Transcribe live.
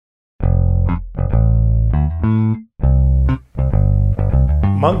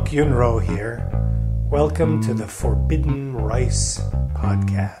Monk Yunrou here. Welcome to the Forbidden Rice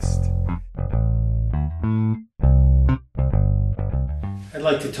podcast. I'd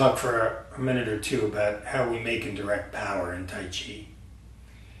like to talk for a minute or two about how we make and direct power in Tai Chi.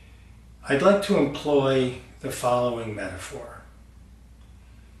 I'd like to employ the following metaphor,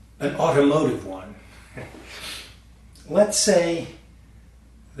 an automotive one. Let's say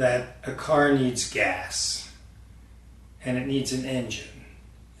that a car needs gas, and it needs an engine,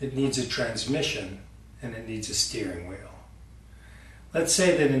 it needs a transmission, and it needs a steering wheel. Let's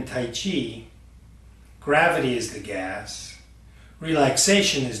say that in Tai Chi, gravity is the gas,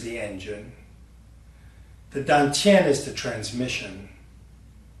 relaxation is the engine, the dantian is the transmission,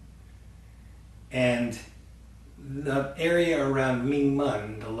 and the area around Ming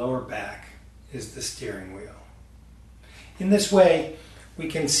Men, the lower back, is the steering wheel. In this way, we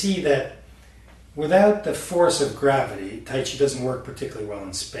can see that without the force of gravity, Tai Chi doesn't work particularly well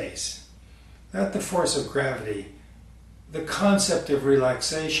in space. Without the force of gravity, the concept of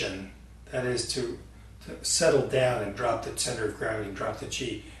relaxation, that is to settle down and drop the center of gravity and drop the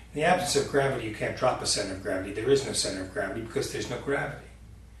chi. In the absence of gravity, you can't drop a center of gravity. There is no center of gravity because there's no gravity.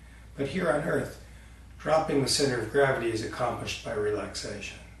 But here on Earth, dropping the center of gravity is accomplished by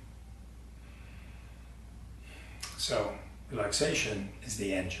relaxation. So, relaxation is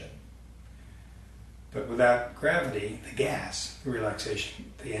the engine. But without gravity, the gas, the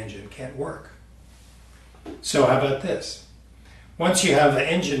relaxation, the engine can't work. So how about this? Once you have the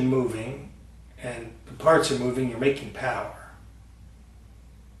engine moving and the parts are moving, you're making power.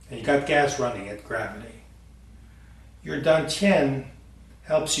 And you got gas running at gravity. Your dantian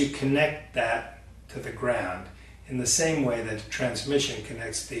helps you connect that to the ground in the same way that a transmission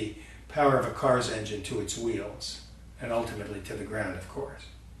connects the power of a car's engine to its wheels and ultimately to the ground, of course.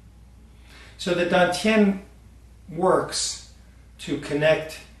 So the dantian works to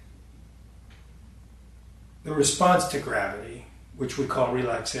connect the response to gravity, which we call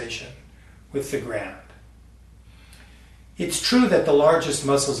relaxation, with the ground. It's true that the largest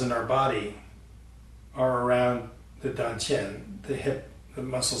muscles in our body are around the dantian, the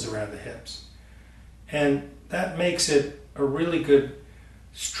muscles around the hips. And that makes it a really good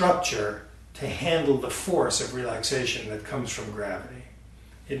structure to handle the force of relaxation that comes from gravity.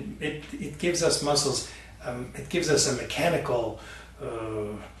 It gives us muscles, it gives us a mechanical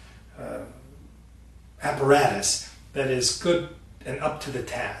apparatus that is good and up to the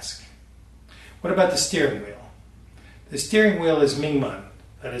task. What about the steering wheel? The steering wheel is Ming Men,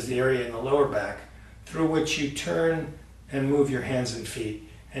 that is the area in the lower back, through which you turn and move your hands and feet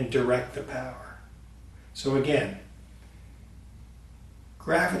and direct the power. So again,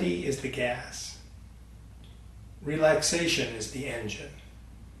 gravity is the gas. Relaxation is the engine.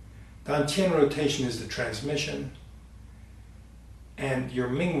 Dantian rotation is the transmission, and your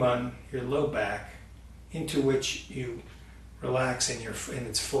Ming Men, your low back, into which you relax in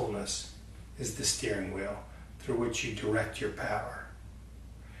its fullness, is the steering wheel through which you direct your power.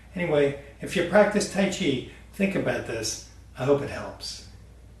 Anyway, if you practice Tai Chi, think about this. I hope it helps.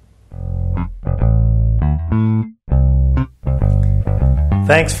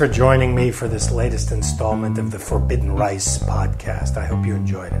 Thanks for joining me for this latest installment of the Forbidden Rice podcast. I hope you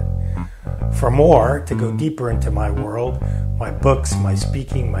enjoyed it. For more, to go deeper into my world, my books, my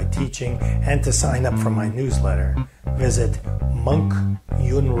speaking, my teaching, and to sign up for my newsletter, visit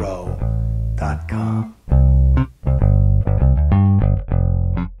monkyunrou.com.